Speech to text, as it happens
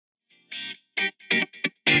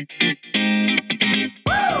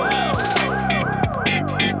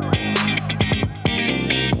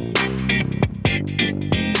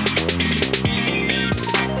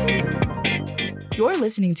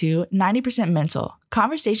listening to 90% Mental,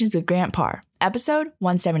 Conversations with Grant Parr, episode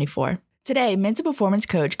 174. Today, mental performance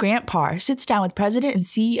coach Grant Parr sits down with President and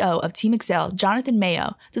CEO of Team Excel, Jonathan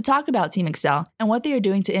Mayo, to talk about Team Excel and what they are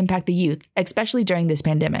doing to impact the youth, especially during this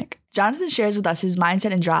pandemic. Jonathan shares with us his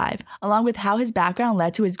mindset and drive, along with how his background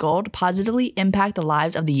led to his goal to positively impact the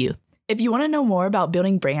lives of the youth. If you want to know more about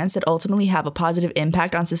building brands that ultimately have a positive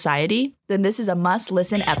impact on society, then this is a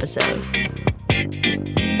must-listen episode.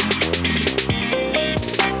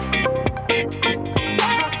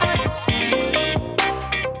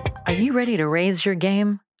 Are you ready to raise your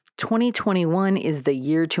game? 2021 is the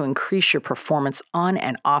year to increase your performance on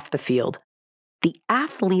and off the field. The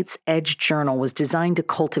Athlete's Edge Journal was designed to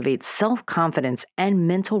cultivate self-confidence and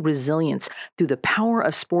mental resilience through the power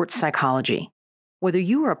of sports psychology. Whether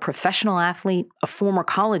you are a professional athlete, a former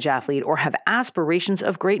college athlete, or have aspirations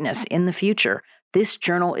of greatness in the future, this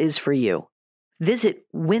journal is for you. Visit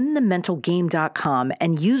winthementalgame.com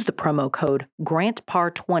and use the promo code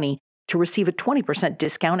GRANTPAR20 to receive a 20%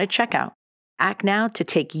 discount at checkout. Act now to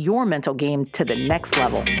take your mental game to the next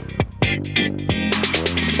level.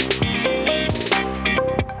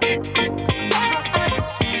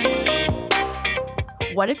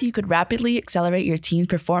 What if you could rapidly accelerate your team's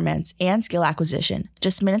performance and skill acquisition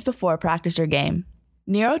just minutes before a practice or game?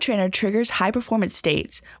 NeuroTrainer triggers high-performance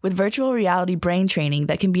states with virtual reality brain training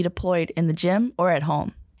that can be deployed in the gym or at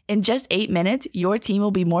home. In just 8 minutes, your team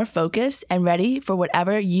will be more focused and ready for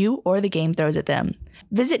whatever you or the game throws at them.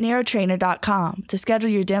 Visit neurotrainer.com to schedule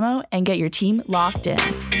your demo and get your team locked in.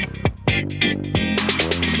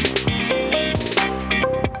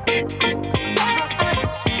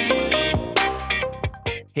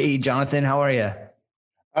 Hey, Jonathan, how are you?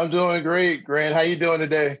 I'm doing great, Grant. How you doing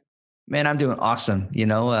today? Man, I'm doing awesome.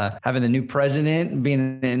 Having the new president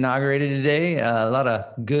being inaugurated today, a lot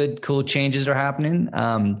of good, cool changes are happening.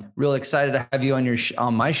 Real excited to have you on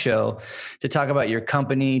on my show to talk about your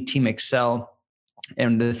company, Team Excel,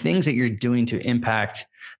 and the things that you're doing to impact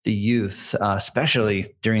the youth,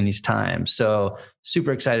 especially during these times. So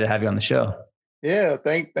super excited to have you on the show. Yeah,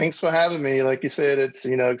 thanks for having me. Like you said, it's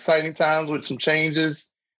exciting times with some changes,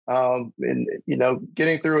 and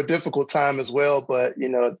getting through a difficult time as well. But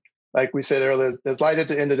like we said earlier, there's light at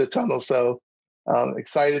the end of the tunnel. So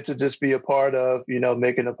excited to just be a part of,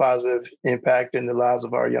 making a positive impact in the lives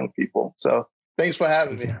of our young people. So thanks for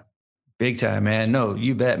having me. Big time, man. No,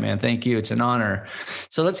 you bet, man. Thank you. It's an honor.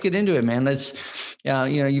 So let's get into it, man. Let's,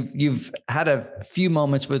 you've had a few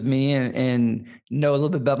moments with me and know a little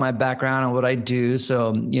bit about my background and what I do.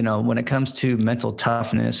 So, when it comes to mental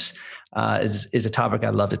toughness, is a topic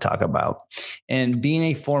I'd love to talk about. And being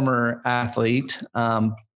a former athlete,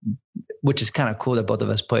 which is kind of cool that both of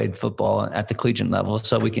us played football at the collegiate level,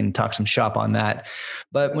 so we can talk some shop on that.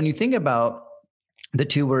 But when you think about the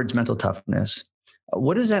two words mental toughness,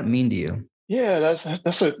 what does that mean to you? Yeah,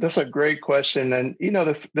 that's a great question. And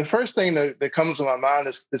the first thing that comes to my mind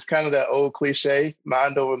is kind of that old cliche,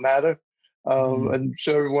 mind over matter. I'm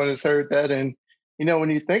sure everyone has heard that. And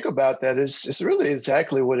when you think about that, it's really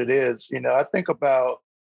exactly what it is. I think about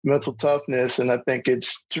mental toughness, and I think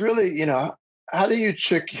it's really how do you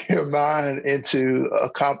trick your mind into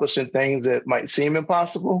accomplishing things that might seem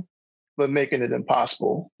impossible, but making it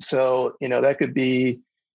impossible? So, that could be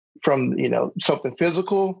from, something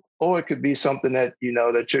physical, or it could be something that,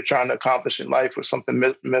 that you're trying to accomplish in life, or something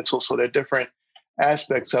mental. So there are different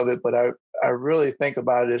aspects of it. But I really think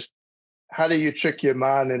about it as, how do you trick your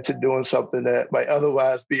mind into doing something that might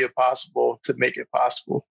otherwise be impossible to make it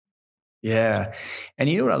possible? Yeah. And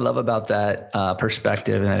you know what I love about that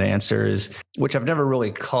perspective and that answer is, which I've never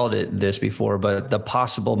really called it this before, but the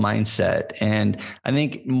possible mindset. And I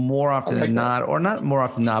think more often than not, or not more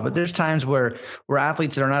often than not, but there's times where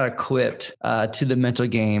athletes that are not equipped to the mental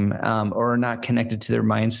game or are not connected to their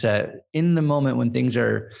mindset in the moment when things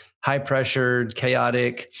are high pressured,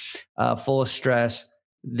 chaotic, full of stress.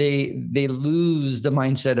 They lose the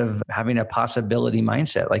mindset of having a possibility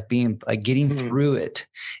mindset, like getting through it.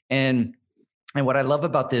 And what I love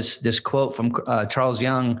about this quote from Charles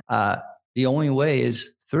Young, the only way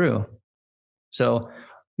is through. So,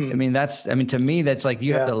 to me, that's like,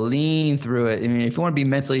 you have to lean through it. If you want to be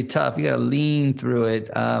mentally tough, you got to lean through it,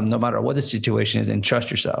 no matter what the situation is, and trust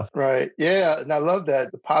yourself. Right. Yeah. And I love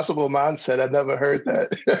that. The possible mindset. I've never heard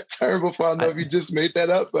that term before. I don't know if you just made that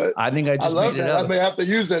up, but I think I just made it up. I may have to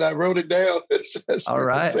use it. I wrote it down. All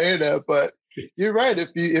right. Saying that, but you're right.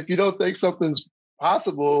 If you don't think something's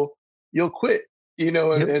possible, you'll quit.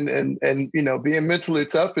 And being mentally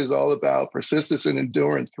tough is all about persistence and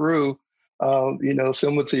enduring through.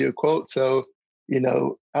 Similar to your quote. So,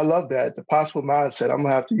 I love that. The possible mindset. I'm going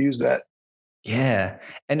to have to use that. Yeah.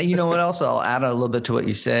 And you know what else I'll add a little bit to what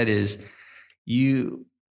you said is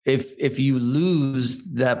if you lose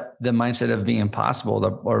the mindset of being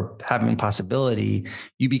impossible or having possibility,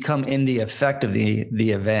 you become in the effect of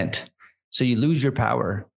the event. So you lose your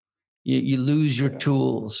power. You lose your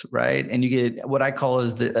tools, right? And you get what I call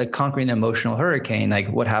is conquering the emotional hurricane. Like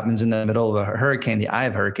what happens in the middle of a hurricane, the eye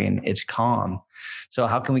of hurricane, it's calm. So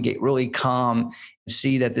how can we get really calm and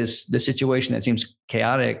see that the situation that seems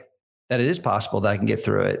chaotic, that it is possible that I can get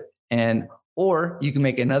through it? Or you can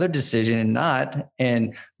make another decision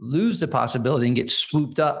and lose the possibility and get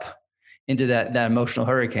swooped up into that emotional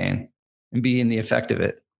hurricane and be in the effect of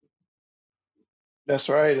it. That's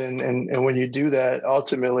right. And when you do that,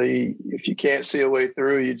 ultimately, if you can't see a way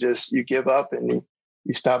through, you give up and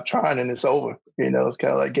you stop trying and it's over. It's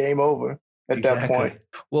kind of like game over at that point.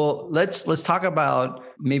 Well, let's talk about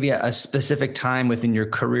maybe a specific time within your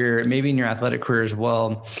career, maybe in your athletic career as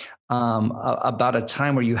well, about a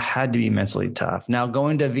time where you had to be mentally tough. Now,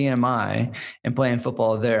 going to VMI and playing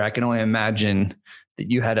football there, I can only imagine that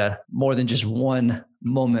you had more than just one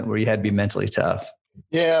moment where you had to be mentally tough.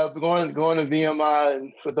 Yeah, going to VMI,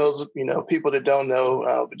 and for those people that don't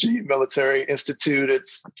know, Virginia Military Institute,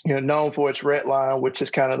 it's known for its ret line, which is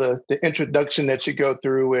kind of the introduction that you go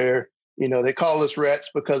through, where they call us rets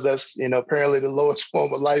because that's apparently the lowest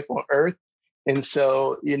form of life on Earth. And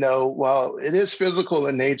so while it is physical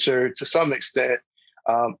in nature to some extent,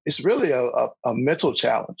 it's really a mental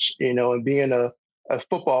challenge. And being a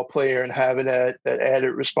football player and having that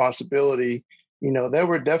added responsibility. There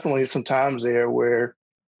were definitely some times there where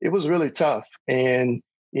it was really tough. And,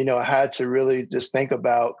 I had to really just think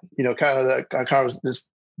about, this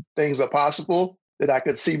things are possible, that I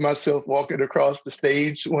could see myself walking across the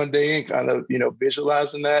stage one day and kind of,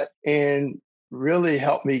 visualizing that, and really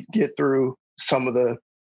help me get through some of the,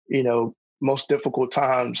 most difficult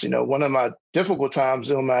times. One of my difficult times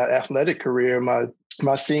in my athletic career, my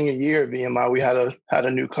senior year at VMI, we had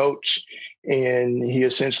a new coach. And he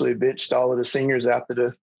essentially benched all of the seniors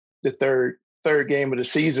after the third game of the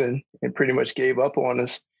season and pretty much gave up on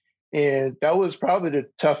us. And that was probably the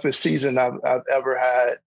toughest season I've ever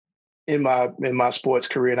had in my sports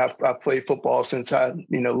career. And I've played football since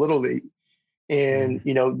Little League. And,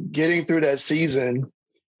 getting through that season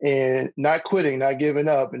and not quitting, not giving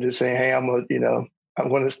up, and just saying, hey, I'm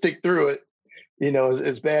going to stick through it,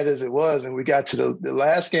 as bad as it was. And we got to the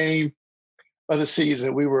last game of the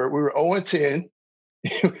season. We were 0-10.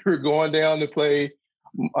 We were going in to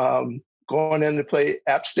play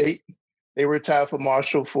App State. They were tied for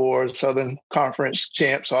Marshall for Southern Conference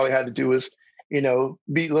champs. All they had to do was,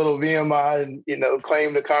 beat little VMI and,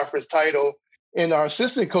 claim the conference title. And our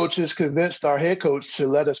assistant coaches convinced our head coach to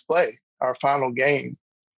let us play our final game.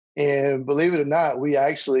 And believe it or not, we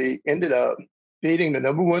actually ended up beating the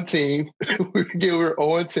number one team. We were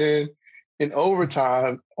 0-10 in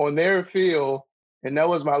overtime on their field. And that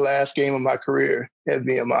was my last game of my career at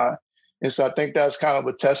VMI. And so I think that's kind of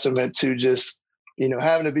a testament to just,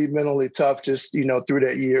 having to be mentally tough just, through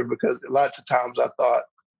that year, because lots of times I thought,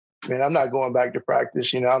 man, I'm not going back to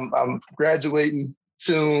practice. I'm graduating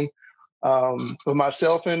soon. But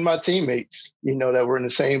myself and my teammates, that were in the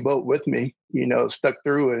same boat with me, stuck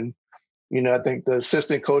through. And, I think the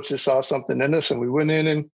assistant coaches saw something in us and we went in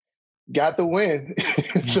and got the win.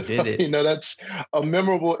 So, did it. That's a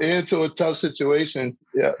memorable end to a tough situation.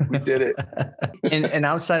 Yeah, we did it. and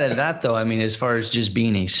outside of that, though, as far as just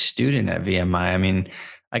being a student at VMI,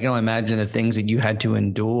 I can only imagine the things that you had to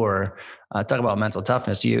endure. Talk about mental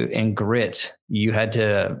toughness and grit. You had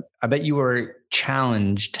to, I bet you were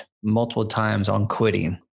challenged multiple times on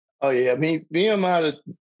quitting. Oh, yeah. VMI,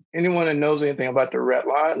 anyone that knows anything about the ret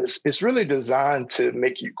line, it's really designed to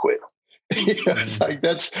make you quit. It's like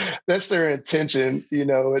that's their intention.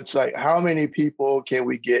 It's like, how many people can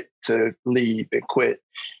we get to leave and quit?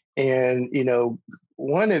 And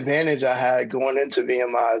one advantage I had going into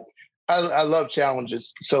VMI, I love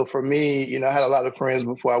challenges. So for me, I had a lot of friends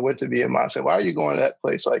before I went to VMI. I said, why are you going to that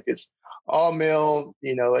place? Like, it's all male.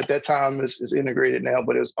 At that time it's integrated now,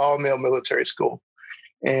 but it was all male military school.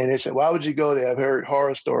 And they said, why would you go there? I've heard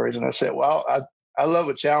horror stories. And I said, well, I love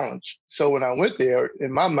a challenge. So when I went there,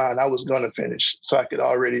 in my mind, I was going to finish. So I could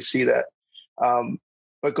already see that.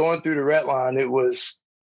 But going through the ret line, it was,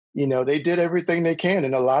 they did everything they can.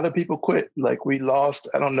 And a lot of people quit. Like, we lost,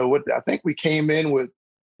 I don't know I think we came in with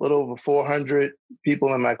a little over 400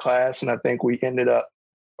 people in my class. And I think we ended up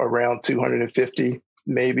around 250,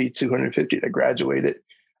 maybe 250 that graduated.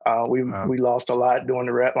 We lost a lot during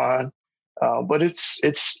the ret line. But it's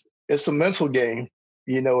a mental game.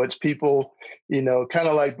 It's people, kind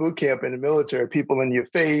of like boot camp in the military, people in your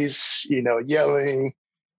face, yelling,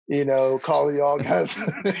 calling you all guys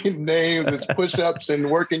names, it's push-ups and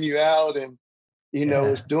working you out, and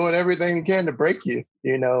it's doing everything it can to break you,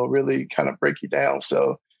 really kind of break you down.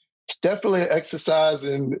 So it's definitely an exercise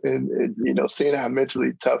and seeing how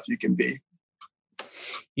mentally tough you can be.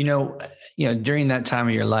 During that time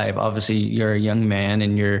of your life, obviously you're a young man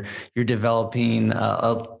and you're developing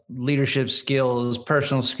leadership skills,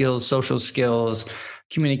 personal skills, social skills,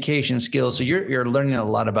 communication skills. So you're learning a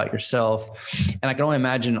lot about yourself. And I can only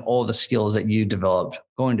imagine all the skills that you developed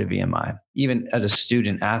going to VMI, even as a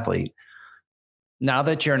student athlete. Now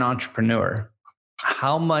that you're an entrepreneur,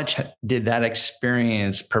 how much did that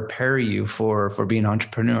experience prepare you for being an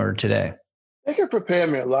entrepreneur today? I think it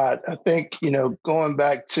prepared me a lot. I think, going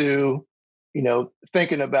back to,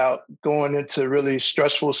 thinking about going into really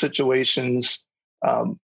stressful situations,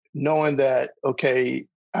 knowing that, okay,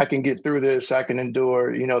 I can get through this, I can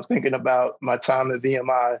endure, thinking about my time at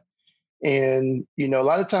VMI. And, a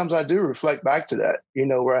lot of times I do reflect back to that,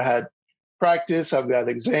 where I had practice, I've got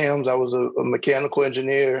exams. I was a mechanical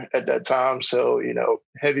engineer at that time. So,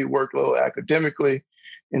 heavy workload academically.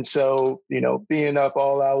 And so, being up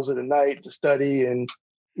all hours of the night to study and,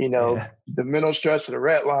 the mental stress of the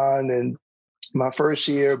red line and my first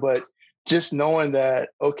year, but just knowing that,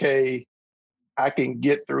 okay, I can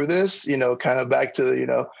get through this, kind of back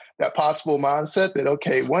to, that possible mindset that,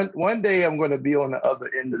 okay, one day I'm going to be on the other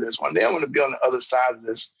end of this. One day I'm going to be on the other side of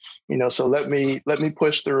this, so let me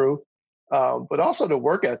push through. But also the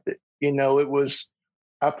work ethic,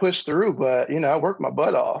 I pushed through, but, I worked my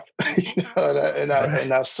butt off, and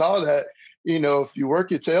I saw that, if you work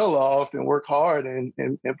your tail off and work hard and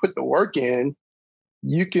put the work in,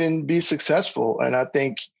 you can be successful. And I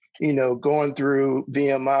think, going through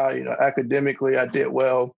VMI, academically, I did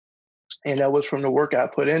well, and that was from the work I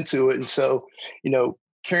put into it. And so,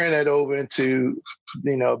 carrying that over into,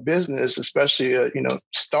 business, especially,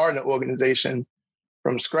 starting an organization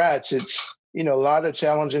from scratch, it's, a lot of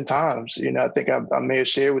challenging times. I think I may have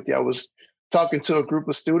shared with you, I was talking to a group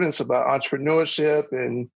of students about entrepreneurship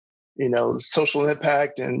and, social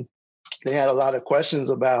impact. And they had a lot of questions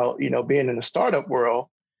about, being in the startup world.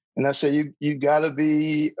 And I said, you gotta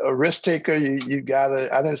be a risk taker. You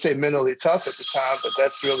gotta, I didn't say mentally tough at the time, but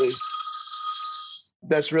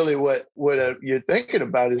that's really what you're thinking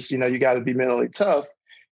about is, you gotta be mentally tough.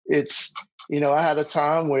 It's, I had a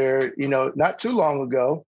time where, not too long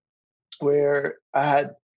ago, where I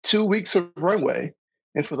had 2 weeks of runway.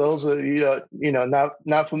 And for those of you,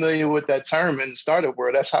 not familiar with that term in the startup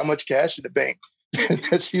world, that's how much cash in the bank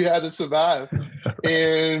that you had to survive.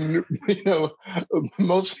 And,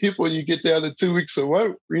 most people, you get down to 2 weeks of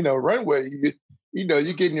runway,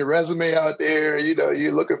 you're getting your resume out there,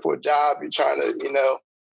 you're looking for a job, you're trying to,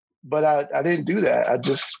 but I didn't do that. I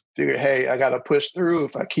just figured, hey, I got to push through.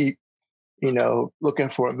 If I keep looking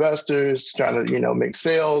for investors, trying to, make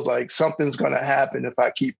sales, like something's going to happen if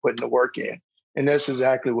I keep putting the work in. And that's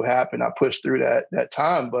exactly what happened. I pushed through that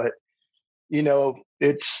time, but,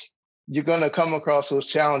 you're going to come across those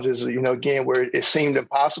challenges, again, where it seemed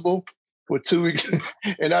impossible with 2 weeks.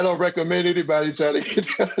 And I don't recommend anybody try to get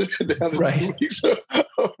down to right. 2 weeks of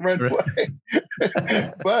runway.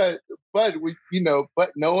 Right. but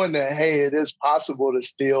knowing that, hey, it is possible to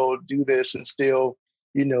still do this and still,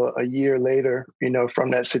 a year later,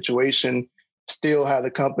 from that situation, still have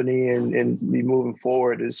the company and be moving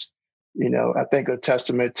forward is, I think a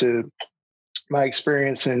testament to my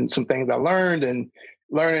experience and some things I learned and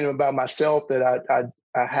learning about myself that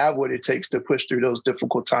I have what it takes to push through those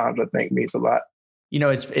difficult times, I think means a lot.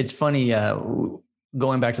 It's funny,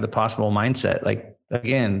 going back to the possible mindset, like,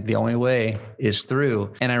 again, the only way is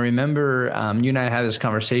through. And I remember you and I had this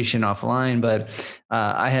conversation offline, but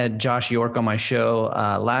I had Josh York on my show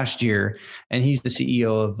last year, and he's the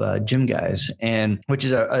CEO of Gym Guys, and which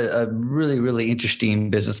is a really, really interesting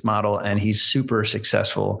business model. And he's super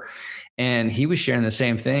successful. And he was sharing the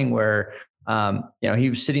same thing where he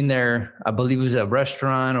was sitting there, I believe it was a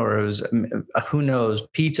restaurant or it was, who knows,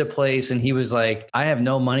 pizza place. And he was like, I have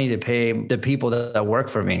no money to pay the people that work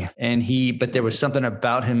for me. But there was something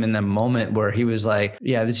about him in that moment where he was like,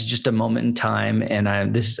 yeah, this is just a moment in time. And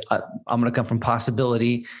I'm going to come from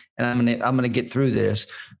possibility and I'm going to get through this.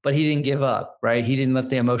 But he didn't give up, right? He didn't let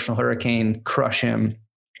the emotional hurricane crush him.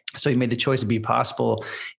 So he made the choice to be possible.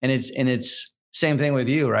 And it's same thing with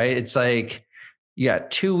you, right? It's like, you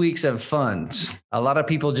got 2 weeks of funds. A lot of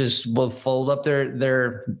people just will fold up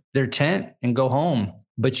their tent and go home.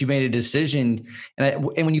 But you made a decision, and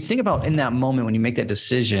when you think about in that moment when you make that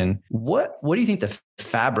decision, what do you think the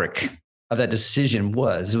fabric of that decision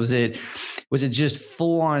was? Was it just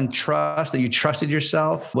full on trust that you trusted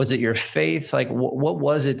yourself? Was it your faith? Like what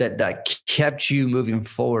was it that kept you moving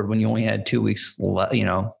forward when you only had 2 weeks,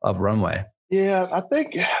 of runway? Yeah, I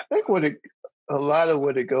think a lot of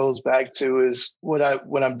what it goes back to is what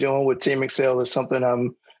I'm doing with Team Excel is something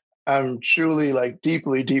I'm truly like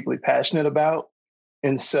deeply, deeply passionate about.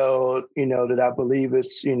 And so, that I believe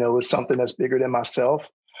it's something that's bigger than myself.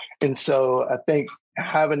 And so I think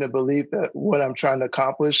having the belief that what I'm trying to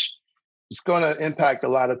accomplish is going to impact a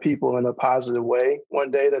lot of people in a positive way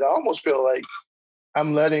one day, that I almost feel like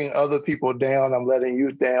I'm letting other people down. I'm letting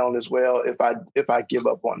you down as well if I give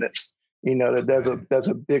up on this. That there's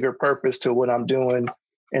a bigger purpose to what I'm doing.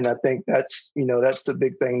 And I think that's the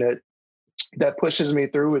big thing that pushes me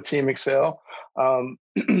through with Team Excel. One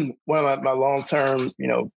of my long-term,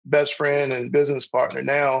 best friend and business partner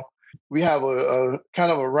now, we have a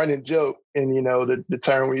kind of a running joke in, the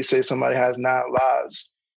term where you say somebody has 9 lives.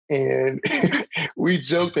 And we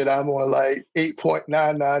joke that I'm on like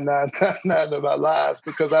 8.99999 of my lives,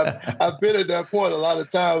 because I've been at that point a lot of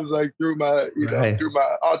times, like through my, through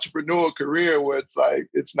my entrepreneurial career, where it's like,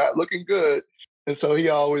 it's not looking good. And so he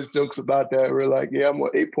always jokes about that. We're like, yeah, I'm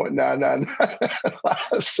on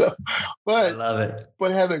 8.999. So, but I love it.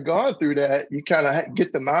 But having gone through that, you kind of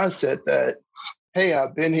get the mindset that, hey,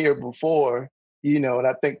 I've been here before, and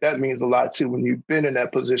I think that means a lot too when you've been in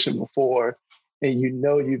that position before and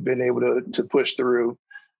you've been able to push through.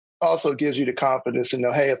 Also gives you the confidence to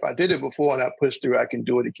know, hey, if I did it before and I pushed through, I can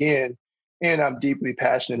do it again. And I'm deeply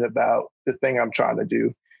passionate about the thing I'm trying to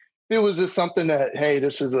do. It was just something that, hey,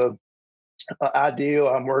 this is a ideal.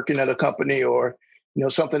 I'm working at a company, or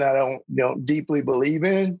something I don't deeply believe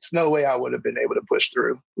in. There's no way I would have been able to push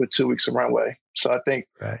through with 2 weeks of runway. So I think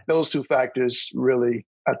those two factors really,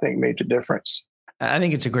 made the difference. I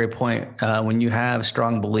think it's a great point. When you have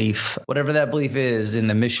strong belief, whatever that belief is in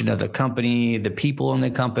the mission of the company, the people in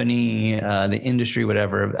the company, the industry,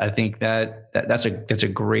 whatever, I think that's a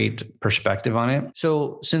great perspective on it.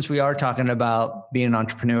 So since we are talking about being an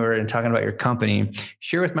entrepreneur and talking about your company,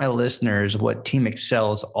 share with my listeners what Team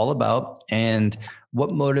Excel is all about and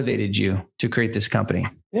what motivated you to create this company.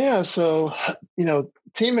 Yeah. So,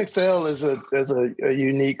 Team Excel is a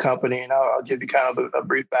unique company, and I'll give you kind of a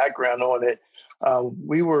brief background on it.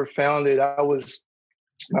 We were founded,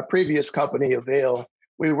 my previous company, Avail,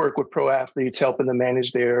 we work with pro athletes, helping them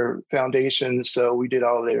manage their foundations. So we did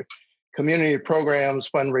all their community programs,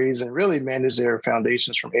 fundraising, really manage their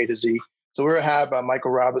foundations from A to Z. So we were hired by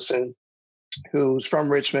Michael Robinson, who's from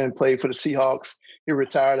Richmond, played for the Seahawks. He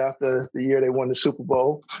retired after the year they won the Super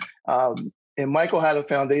Bowl. And Michael had a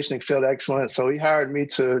foundation, Excel Excellence. So he hired me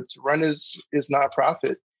to run his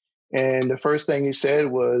nonprofit. And the first thing he said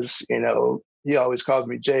was, he always calls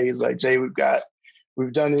me Jay. He's like, Jay,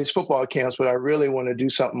 we've done these football camps, but I really want to do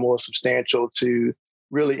something more substantial to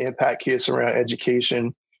really impact kids around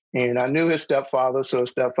education. And I knew his stepfather. So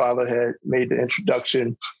his stepfather had made the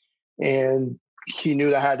introduction, and he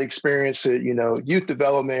knew that I had experience at, youth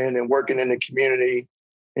development and working in the community.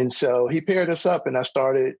 And so he paired us up, and I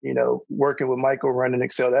started, working with Michael, running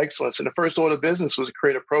Excel Excellence. And the first order of business was to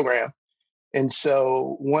create a program. And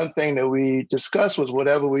so one thing that we discussed was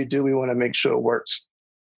whatever we do, we want to make sure it works.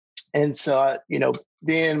 And so,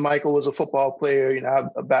 being Michael was a football player, I have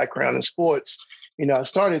a background in sports, I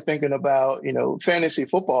started thinking about, fantasy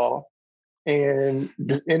football, and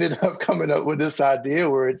ended up coming up with this idea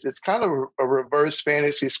where it's kind of a reverse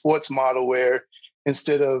fantasy sports model, where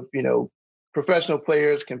instead of, professional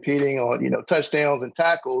players competing on, touchdowns and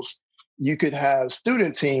tackles, you could have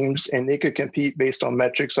student teams and they could compete based on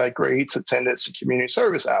metrics like grades, attendance, and community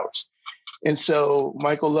service hours. And so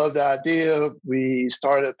Michael loved the idea. We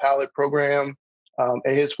started a pilot program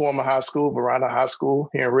at his former high school, Verona High School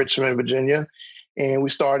here in Richmond, Virginia. And we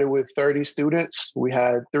started with 30 students. We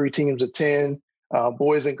had 3 teams of 10,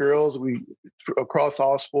 boys and girls, across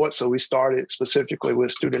all sports. So we started specifically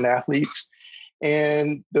with student athletes.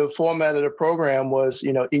 And the format of the program was,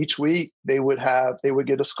 each week they would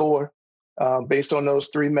get a score based on those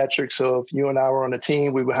 3 metrics. So if you and I were on a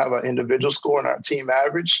team, we would have our individual score and our team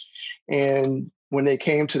average. And when they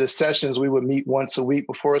came to the sessions, we would meet once a week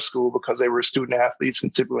before school, because they were student athletes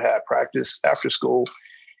and typically had practice after school.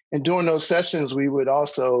 And during those sessions, we would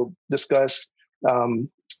also discuss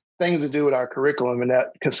things to do with our curriculum. And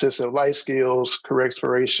that consists of life skills, career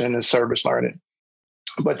exploration, and service learning.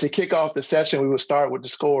 But to kick off the session, we would start with the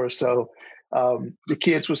scores. So the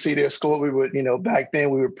kids would see their score. We would, back then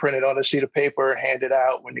we would print it on a sheet of paper, hand it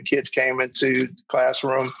out when the kids came into the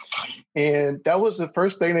classroom. And that was the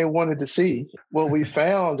first thing they wanted to see. What we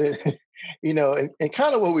found And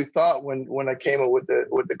kind of what we thought when I came up with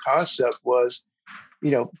the concept was,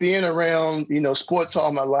 being around, sports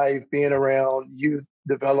all my life, being around youth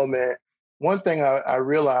development. One thing I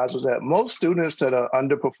realized was that most students that are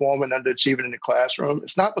underperforming, underachieving in the classroom,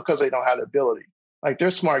 it's not because they don't have the ability. Like, they're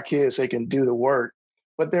smart kids, they can do the work,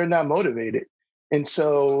 but they're not motivated. And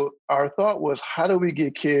so our thought was, how do we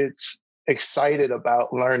get kids excited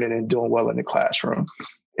about learning and doing well in the classroom?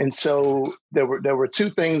 And so there were two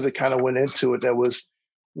things that kind of went into it. There was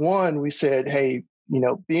one, we said, hey,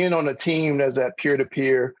 being on a team, there's that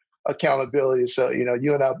peer-to-peer accountability. So,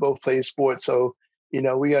 you and I both play sports. So,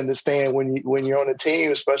 we understand when you're on a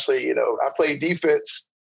team, especially, I play defense,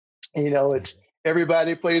 it's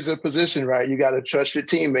everybody plays a position, right? You got to trust your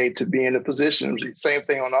teammate to be in a position. Same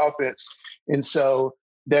thing on offense. And so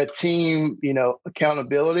that team,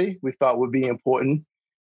 accountability, we thought would be important.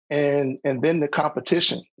 And then the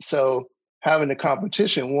competition. So having the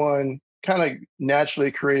competition, one, kind of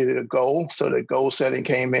naturally created a goal. So the goal setting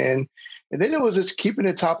came in. And then it was just keeping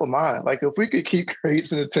it top of mind. Like, if we could keep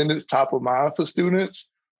grades and attendance top of mind for students,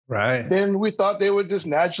 right, then we thought they would just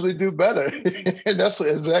naturally do better. And that's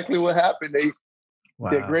exactly what happened.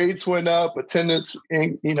 Their grades went up, attendance,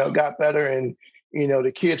 got better. And,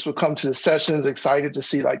 the kids would come to the sessions excited to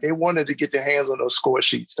see, like, they wanted to get their hands on those score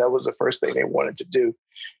sheets. That was the first thing they wanted to do.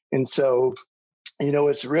 And so,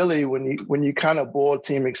 it's really when you kind of boil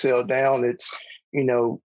Team Excel down, it's,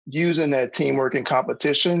 using that teamwork and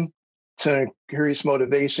competition to increase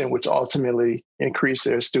motivation, which ultimately increase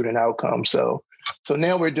their student outcome. So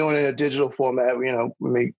now we're doing it in a digital format. We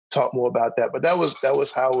may talk more about that, but that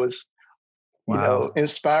was how it was,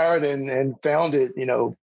 inspired and founded,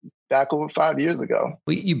 back over 5 years ago.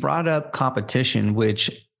 Well, you brought up competition,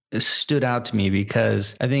 which stood out to me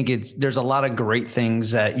because I think there's a lot of great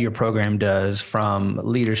things that your program does, from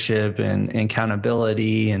leadership and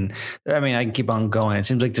accountability. And I mean, I can keep on going. It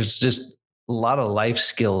seems like there's just a lot of life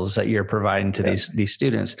skills that you're providing to these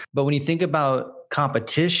students. But when you think about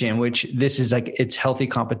competition, which this is like, it's healthy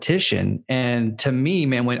competition. And to me,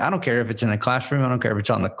 man, I don't care if it's in a classroom, I don't care if it's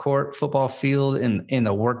on the court, football field, in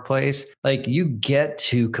the workplace, like, you get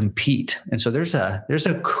to compete. And so there's a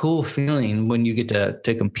cool feeling when you get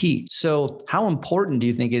to compete. So how important do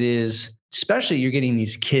you think it is, especially you're getting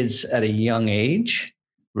these kids at a young age,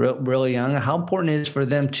 really young, how important it is for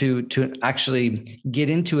them to actually get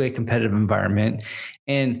into a competitive environment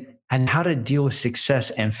and how to deal with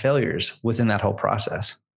success and failures within that whole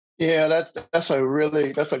process? Yeah, that's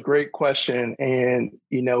a great question. And,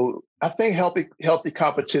 I think healthy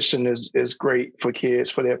competition is great for kids,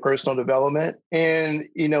 for their personal development. And,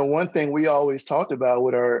 one thing we always talked about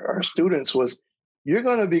with our students was, you're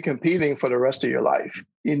going to be competing for the rest of your life.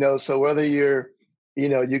 So whether you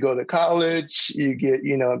go to college, you get,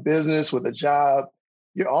 a business with a job,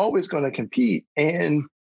 you're always going to compete. And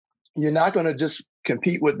you're not going to just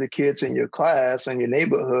compete with the kids in your class and your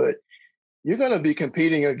neighborhood. You're going to be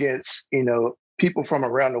competing against, people from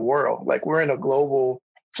around the world. Like, we're in a global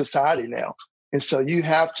society now. And so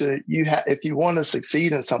if you want to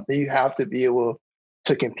succeed in something, you have to be able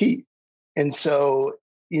to compete. And so,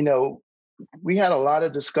 we had a lot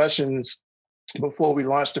of discussions before we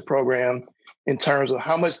launched the program in terms of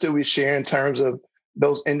how much do we share in terms of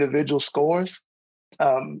those individual scores.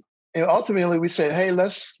 And ultimately we said, hey,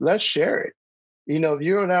 let's share it. If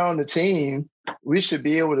you're now on the team, we should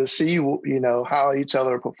be able to see, how each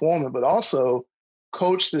other are performing, but also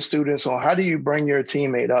coach the students on how do you bring your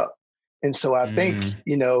teammate up. And so I think,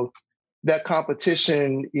 that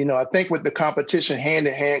competition, I think with the competition, hand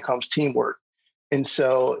in hand comes teamwork. And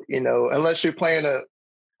so, unless you're playing a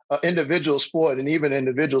individual sport, and even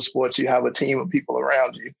individual sports, you have a team of people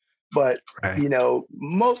around you. But,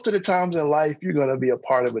 most of the times in life, you're going to be a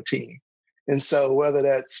part of a team. And so whether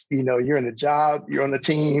that's, you're in a job, you're on a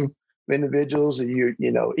team of individuals,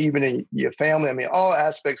 or even in your family, I mean, all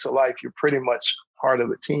aspects of life, you're pretty much part of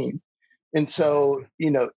a team. And so,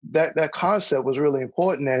 that concept was really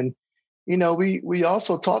important. And, we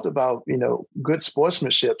also talked about, good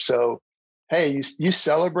sportsmanship. So, hey, you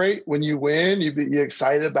celebrate when you win, you're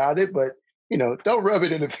excited about it, but, don't rub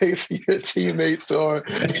it in the face of your teammates, or,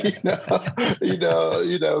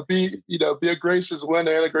 be a gracious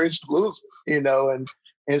winner and a gracious loser, and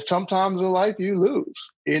sometimes in life you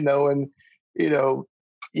lose, and,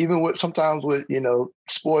 even sometimes with,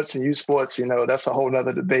 sports and youth sports, that's a whole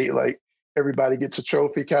nother debate. Like, everybody gets a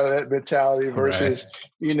trophy, kind of that mentality versus,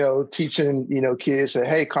 teaching, kids that,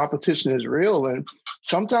 hey, competition is real and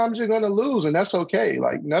sometimes you're going to lose, and that's okay.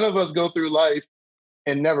 Like, none of us go through life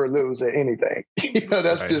and never lose at anything.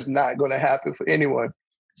 That's just not going to happen for anyone.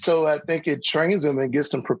 So I think it trains them and gets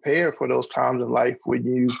them prepared for those times in life when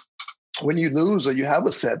you when you lose or you have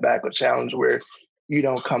a setback or challenge where you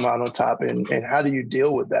don't come out on top, and how do you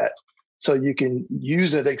deal with that? So you can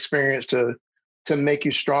use that experience to make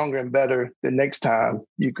you stronger and better the next time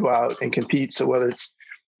you go out and compete. So whether it's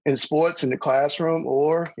in sports, in the classroom,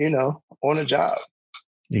 or, on a job.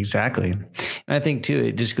 Exactly. And I think too,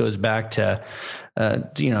 it just goes back to,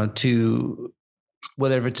 to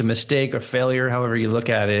whether it's a mistake or failure, however you look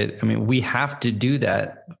at it. I mean, we have to do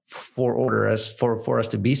that for us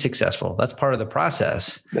to be successful. That's part of the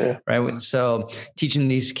process, right? So teaching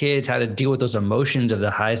these kids how to deal with those emotions of the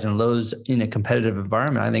highs and lows in a competitive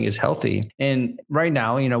environment, I think is healthy. And right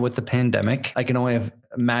now, with the pandemic, I can only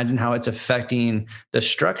imagine how it's affecting the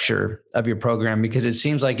structure of your program, because it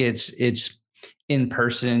seems like it's in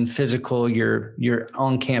person, physical, you're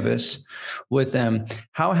on campus with them.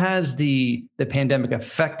 How has the pandemic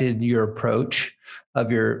affected your approach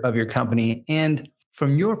of your company? And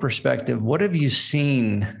from your perspective, what have you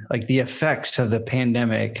seen, like the effects of the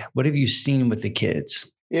pandemic? What have you seen with the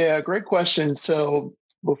kids? Yeah, great question. So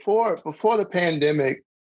before the pandemic,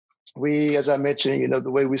 we, as I mentioned,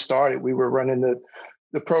 the way we started, we were running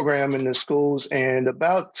the program in the schools. And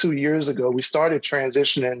about 2 years ago, we started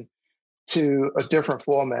transitioning to a different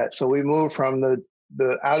format. So we moved from the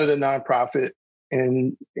out of the nonprofit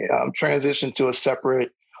and transitioned to a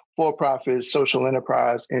separate for-profit social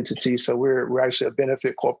enterprise entity. So we're actually a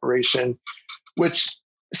benefit corporation, which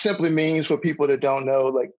simply means, for people that don't know,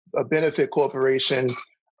 like, a benefit corporation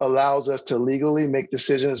allows us to legally make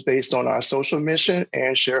decisions based on our social mission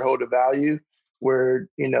and shareholder value, where,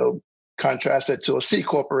 contrast that to a C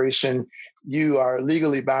corporation, you are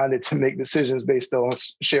legally bounded to make decisions based on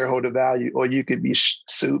shareholder value, or you could be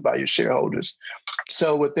sued by your shareholders.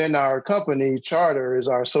 So within our company charter is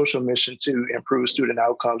our social mission to improve student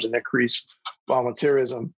outcomes and increase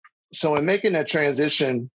volunteerism. So in making that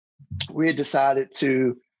transition, we had decided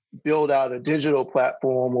to build out a digital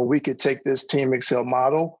platform where we could take this Team Excel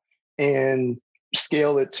model and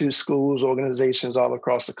scale it to schools, organizations all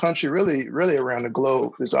across the country, really around the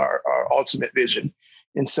globe is our ultimate vision.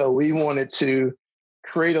 And so we wanted to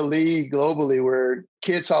create a league globally where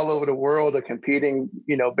kids all over the world are competing,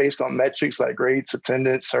 based on metrics like grades,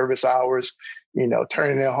 attendance, service hours,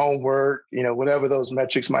 turning in homework, whatever those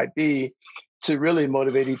metrics might be, to really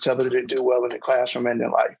motivate each other to do well in the classroom and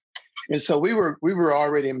in life. And so we were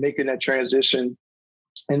already making that transition.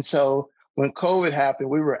 And so when COVID happened,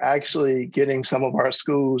 we were actually getting some of our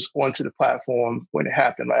schools onto the platform when it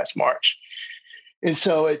happened last March. And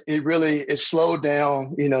so it slowed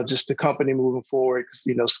down, just the company moving forward,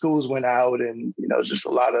 because, schools went out and, just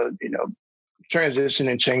a lot of, transition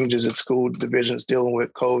and changes at school divisions dealing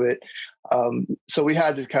with COVID. So we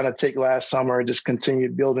had to kind of take last summer and just continue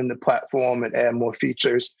building the platform and add more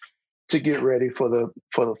features to get ready for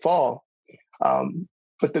the fall.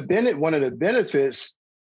 But one of the benefits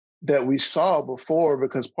that we saw before,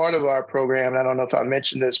 because part of our program, I don't know if I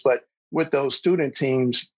mentioned this, but with those student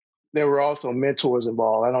teams, there were also mentors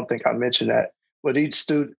involved. I don't think I mentioned that, but each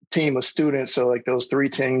team of students, so like those 3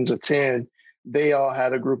 teams of 10, they all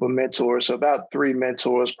had a group of mentors. So about 3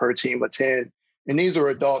 mentors per team of 10. And these are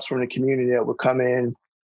adults from the community that would come in,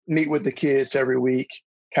 meet with the kids every week,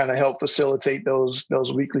 kind of help facilitate those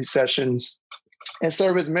weekly sessions and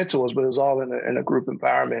serve as mentors, but it was all in a group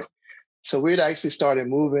environment. So we'd actually started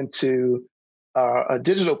moving to a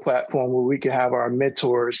digital platform where we could have our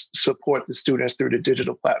mentors support the students through the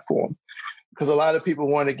digital platform. Because a lot of people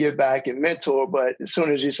want to give back and mentor, but as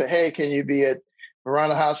soon as you say, hey, can you be at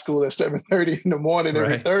Marana High School at 7:30 in the morning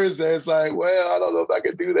every Thursday, it's like, well, I don't know if I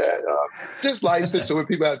could do that. Just life situation when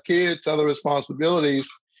people have kids, other responsibilities.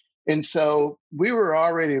 And so we were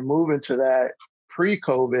already moving to that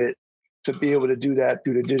pre-COVID to be able to do that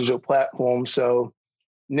through the digital platform. So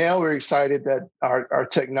now we're excited that our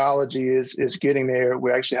technology is getting there.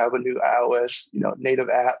 We actually have a new iOS, native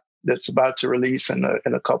app that's about to release in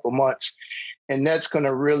a couple months. And that's going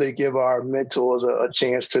to really give our mentors a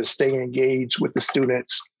chance to stay engaged with the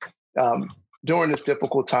students during this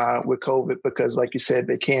difficult time with COVID, because like you said,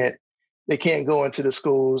 they can't go into the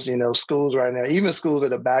schools, schools right now, even schools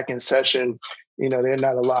that are back in session, they're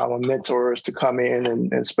not allowing mentors to come in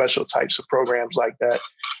and special types of programs like that.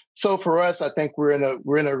 So for us, I think we're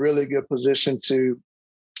in a really good position to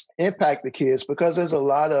impact the kids, because there's a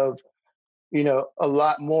lot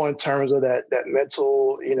more in terms of that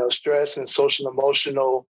mental, stress and social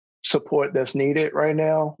emotional support that's needed right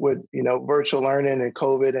now with, virtual learning and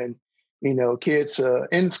COVID and, kids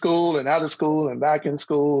in school and out of school and back in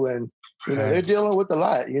school. And, they're dealing with a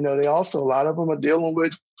lot. They also, a lot of them are dealing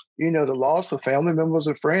with, the loss of family members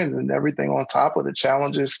or friends and everything on top of the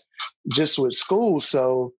challenges just with school.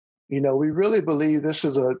 So, we really believe this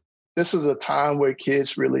is this is a time where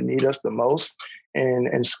kids really need us the most,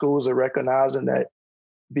 and schools are recognizing that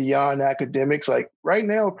beyond academics, like right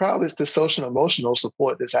now, probably it's the social and emotional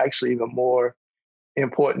support that's actually even more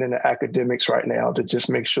important than the academics right now, to just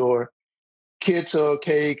make sure kids are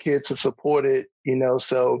okay, kids are supported,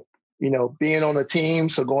 so, being on a team.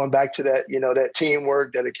 So going back to that, that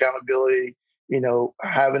teamwork, that accountability,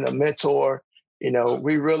 having a mentor,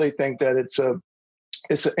 we really think that it's an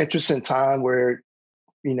interesting time where,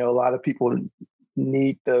 a lot of people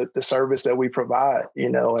need the service that we provide,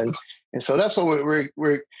 and so that's what we're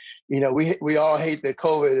we all hate that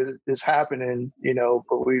COVID is happening,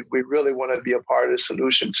 but we really want to be a part of the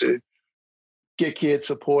solution to get kids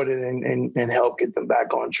supported and help get them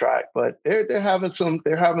back on track. But they're having some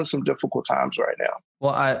difficult times right now.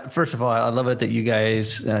 Well, first of all, I love it that you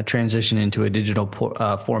guys transition into a digital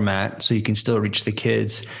format so you can still reach the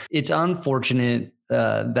kids. It's unfortunate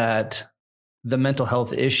that the mental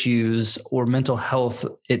health issues or mental health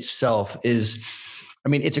itself is,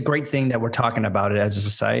 it's a great thing that we're talking about it as a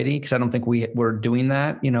society, because I don't think we were doing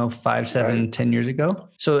that, 5, 7, 10 years ago.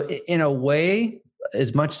 So in a way,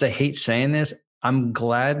 as much as I hate saying this, I'm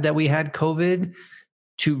glad that we had COVID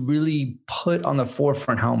to really put on the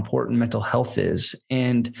forefront how important mental health is.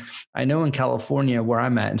 And I know in California, where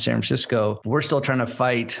I'm at in San Francisco, we're still trying to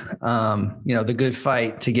fight, the good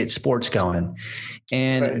fight to get sports going.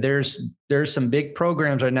 And there's some big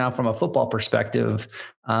programs right now from a football perspective.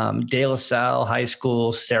 De La Salle High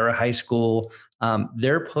School, Sarah High School,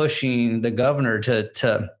 they're pushing the governor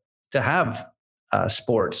to have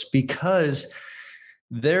sports, because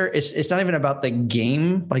it's not even about the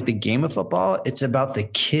game, like the game of football. It's about the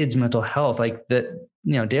kids' mental health. Like De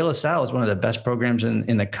La Salle is one of the best programs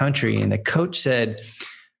in the country. And the coach said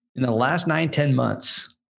in the last 9-10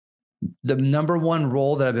 months, the number one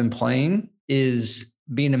role that I've been playing is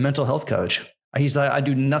being a mental health coach. He's like, I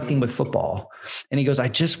do nothing with football. And he goes, I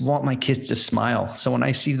just want my kids to smile. So when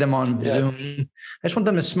I see them on Zoom, I just want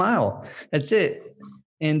them to smile. That's it.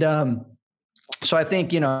 And, so I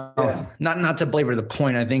think, not to belabor the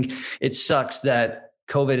point, I think it sucks that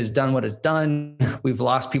COVID has done what it's done. We've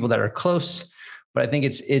lost people that are close, but I think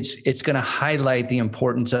it's going to highlight the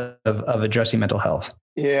importance of addressing mental health.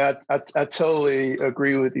 Yeah, I totally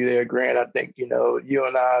agree with you there, Grant. I think, you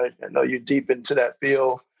and I know you're deep into that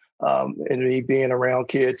field, and me being around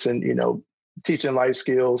kids and, teaching life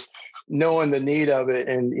skills, knowing the need of it.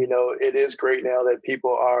 And, it is great now that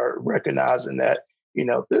people are recognizing that,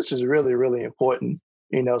 this is really, really important,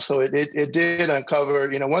 so it did uncover,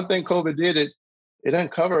 one thing COVID did, it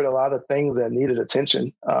uncovered a lot of things that needed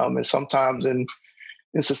attention. And sometimes in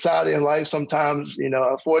society and life, sometimes,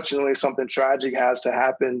 unfortunately, something tragic has to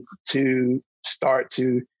happen to start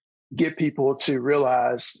to get people to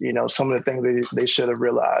realize, some of the things they should have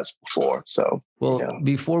realized before. So,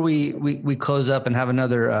 before we close up and have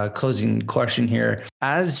another closing question here,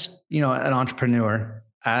 as, an entrepreneur,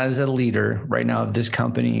 as a leader right now of this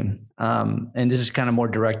company, and this is kind of more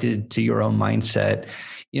directed to your own mindset,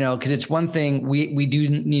 because it's one thing we do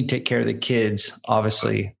need to take care of the kids,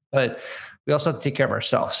 obviously, but we also have to take care of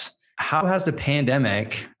ourselves. How has the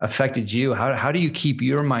pandemic affected you? How do you keep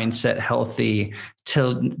your mindset healthy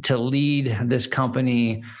to lead this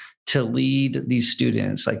company, to lead these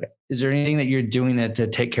students? Like, is there anything that you're doing to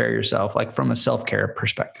take care of yourself, like from a self-care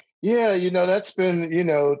perspective? Yeah, that's been,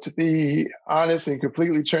 to be honest and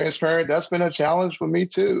completely transparent, that's been a challenge for me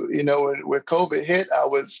too. When COVID hit, I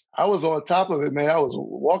was on top of it, man. I was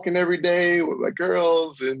walking every day with my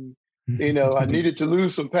girls, and, I needed to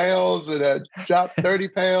lose some pounds, and I dropped 30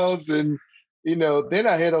 pounds. And, then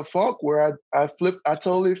I hit a funk where I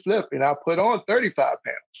totally flipped, and I put on 35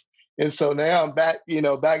 pounds. And so now I'm back,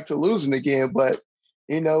 back to losing again. But,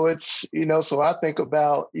 it's, so I think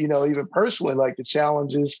about, even personally, like the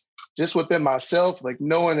challenges just within myself, like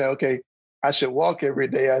knowing that, okay, I should walk every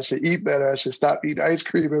day. I should eat better. I should stop eating ice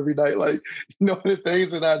cream every night. Like, the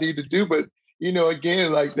things that I need to do. But,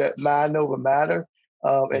 again, like that mind over matter.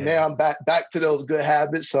 And now I'm back to those good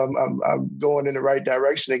habits. So I'm going in the right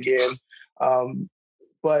direction again.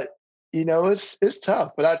 But, it's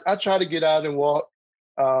tough. But I try to get out and walk.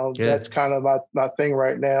 That's kind of my thing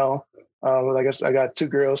right now. Like I said, I got 2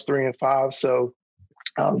 girls, 3 and 5. So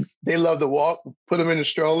they love to walk, put them in the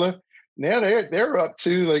stroller. Now they're up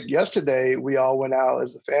to, like yesterday, we all went out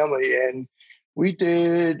as a family and we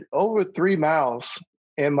did over 3 miles.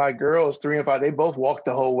 And my girls, 3 and 5, they both walked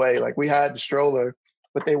the whole way. Like we had the stroller,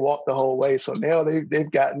 but they walked the whole way. So now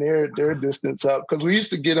they've gotten their distance up, because we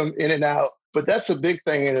used to get them in and out. But that's a big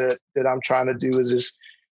thing that I'm trying to do, is just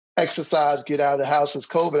exercise, get out of the house. It's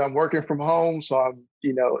COVID. I'm working from home. So I'm,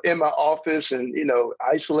 in my office and,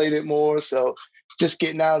 isolated more. So just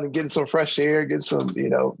getting out and getting some fresh air, getting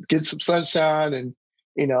some sunshine, and,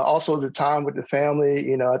 also the time with the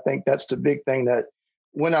family. I think that's the big thing, that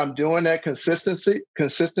when I'm doing that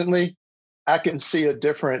consistently, I can see a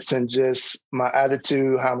difference in just my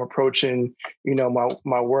attitude, how I'm approaching,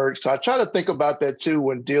 my work. So I try to think about that too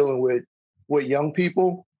when dealing with young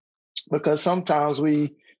people, because sometimes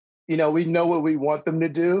we know what we want them to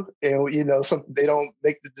do, and they don't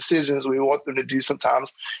make the decisions we want them to do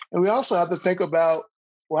sometimes. And we also have to think about,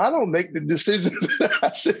 well, I don't make the decisions that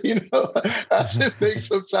I should make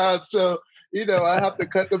sometimes. So, I have to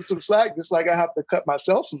cut them some slack, just like I have to cut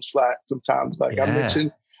myself some slack sometimes. Like I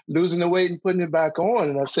mentioned, losing the weight and putting it back on.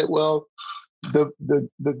 And I said, well, the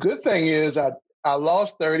good thing is I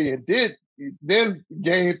lost 30 and then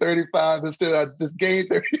gain 35 instead I just gained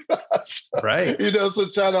 35. So, right. So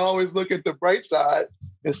trying to always look at the bright side.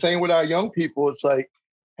 And same with our young people. It's like,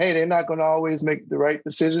 hey, they're not going to always make the right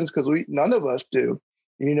decisions, because none of us do,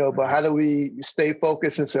 but how do we stay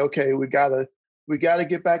focused and say, okay, we gotta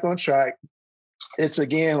get back on track. It's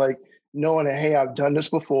again, like knowing that, hey, I've done this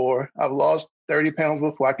before. I've lost 30 pounds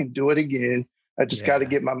before. I can do it again. I just got to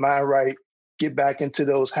get my mind right, get back into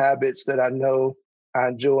those habits that I know I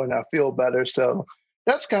enjoy and I feel better. So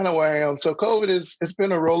that's kind of where I am. So COVID it's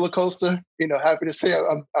been a roller coaster. Happy to say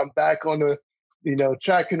I'm back on the,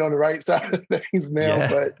 tracking on the right side of things now.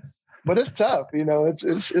 Yeah. But it's tough.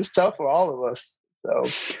 It's tough for all of us. So,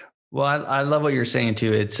 well, I love what you're saying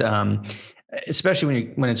too. It's especially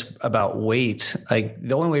when it's about weight. Like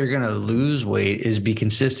the only way you're going to lose weight is be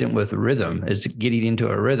consistent with rhythm, is getting into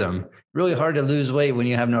a rhythm. Really hard to lose weight when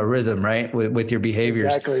you have no rhythm, right? With your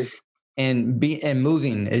behaviors. Exactly. And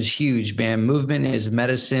moving is huge, man. Movement is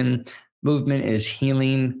medicine. Movement is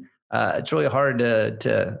healing. It's really hard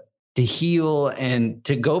to heal and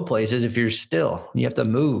to go places if you're still. You have to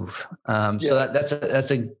move. So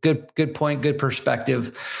that's a good point, good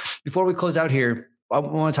perspective. Before we close out here, I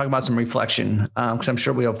want to talk about some reflection, because I'm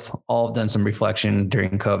sure we have all done some reflection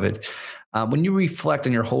during COVID. When you reflect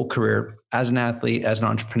on your whole career as an athlete, as an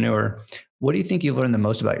entrepreneur, what do you think you've learned the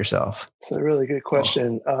most about yourself? It's a really good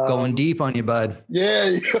question. Going deep on you, bud.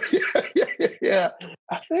 Yeah.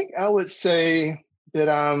 I think I would say that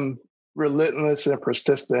I'm relentless and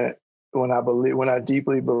persistent when I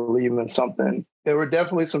deeply believe in something. There were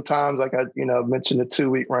definitely some times, like I mentioned the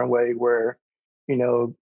 2-week runway, where,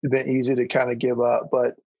 it's been easy to kind of give up,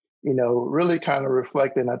 but, really kind of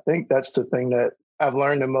reflecting, I think that's the thing that I've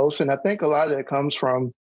learned the most. And I think a lot of it comes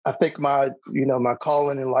from, I think my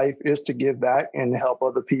calling in life is to give back and help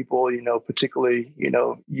other people, particularly,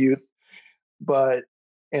 youth.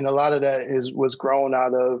 And a lot of that was grown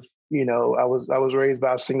out of, I was raised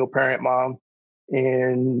by a single parent mom,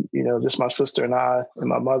 and, just my sister and I and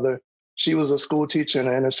my mother. She was a school teacher in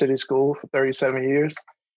an inner city school for 37 years.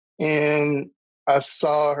 And I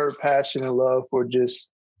saw her passion and love for just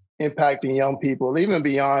impacting young people, even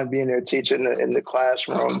beyond being their teacher in the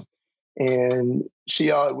classroom. And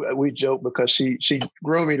we joke because she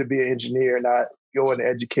grew me to be an engineer, not go into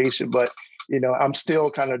education, but I'm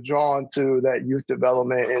still kind of drawn to that youth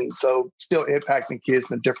development, and so still impacting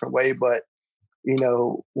kids in a different way. But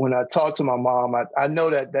when I talk to my mom, I know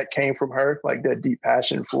that came from her, like that deep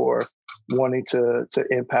passion for wanting to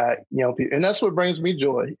impact young people, and that's what brings me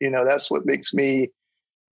joy. That's what makes me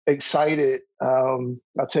excited. I'll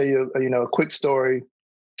tell you, a quick story.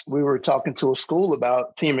 We were talking to a school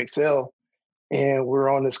about Team Excel, and we're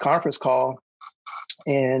on this conference call,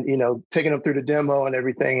 and taking them through the demo and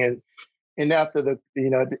everything. And after at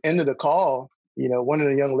the end of the call, one of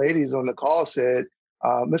the young ladies on the call said,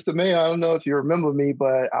 "Mr. Mayor, I don't know if you remember me,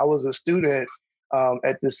 but I was a student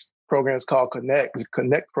at this program. It's called Connect. The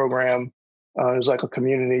Connect program. It was like a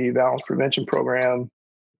community violence prevention program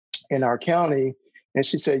in our county." And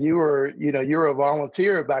she said, "You were a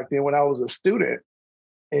volunteer back then when I was a student.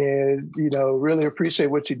 And, really appreciate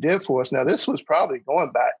what you did for us." Now, this was probably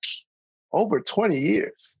going back over 20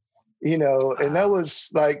 years, and that was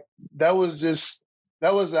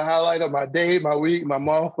the highlight of my day, my week, my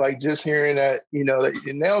month, like just hearing that,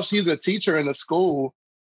 and now she's a teacher in the school,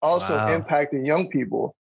 also impacting young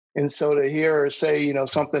people. And so to hear her say,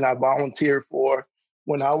 something I volunteered for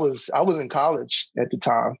when I was in college at the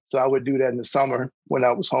time. So I would do that in the summer when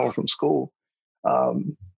I was home from school.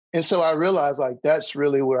 And so I realized, like, that's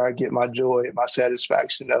really where I get my joy and my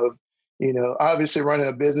satisfaction of, obviously running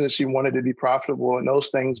a business, you want it to be profitable and those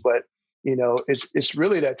things, but, it's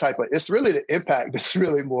really that it's really the impact that's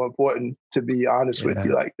really more important, to be honest with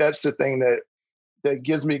you. Like, that's the thing that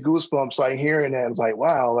gives me goosebumps, like hearing that. It's like,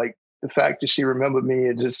 wow, like the fact that she remembered me,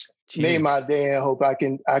 it just made my day. And I hope I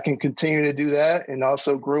can continue to do that, and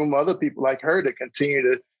also groom other people like her to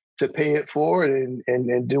continue to pay it forward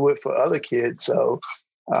and do it for other kids. So,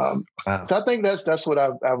 wow. So I think that's what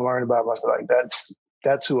I've learned about myself. Like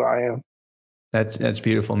that's who I am. That's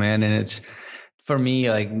beautiful, man. And it's, for me,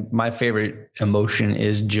 like my favorite emotion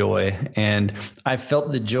is joy. And I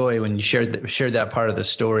felt the joy when you shared that part of the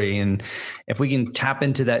story. And if we can tap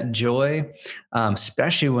into that joy,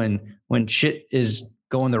 especially when shit is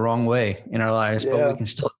going the wrong way in our lives, but we can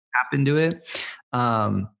still tap into it.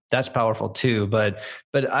 That's powerful too. But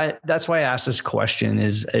that's why I asked this question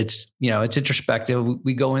it's introspective.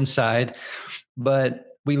 We go inside, but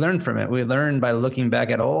we learn from it. We learn by looking back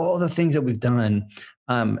at all the things that we've done.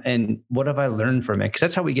 And what have I learned from it? Because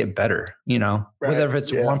that's how we get better, right. Whether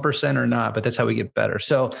it's 1% or not, but that's how we get better.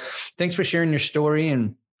 So thanks for sharing your story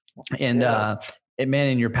and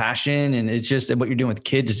your passion. And it's just what you're doing with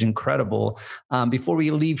kids is incredible. Before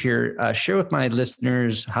we leave here, share with my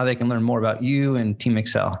listeners how they can learn more about you and Team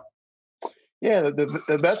Excel. Yeah,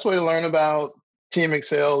 the best way to learn about Team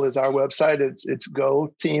Excel is our website. It's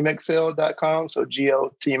goteamexcel.com. So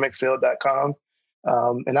goteamexcel.com.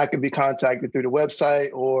 And I can be contacted through the website,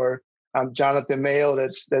 or I'm Jonathan Mayo.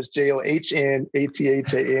 That's JOHNATHAN.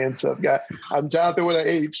 So I'm Jonathan with an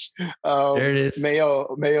H. There it is. Mayo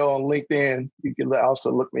on LinkedIn. You can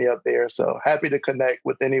also look me up there. So happy to connect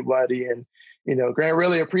with anybody. And, Grant,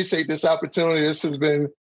 really appreciate this opportunity. This has been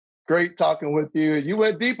great talking with you. You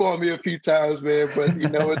went deep on me a few times, man, but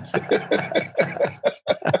it's.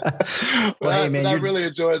 Well, hey, man, I really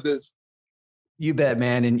enjoyed this. You bet,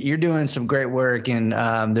 man. And you're doing some great work, and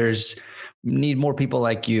need more people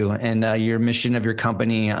like you, and your mission of your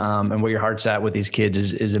company and where your heart's at with these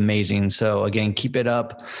kids is amazing. So again, keep it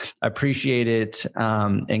up. I appreciate it.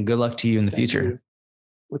 And good luck to you in the future. You.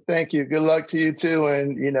 Well, thank you. Good luck to you too.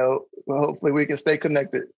 And, hopefully we can stay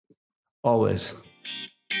connected. Always.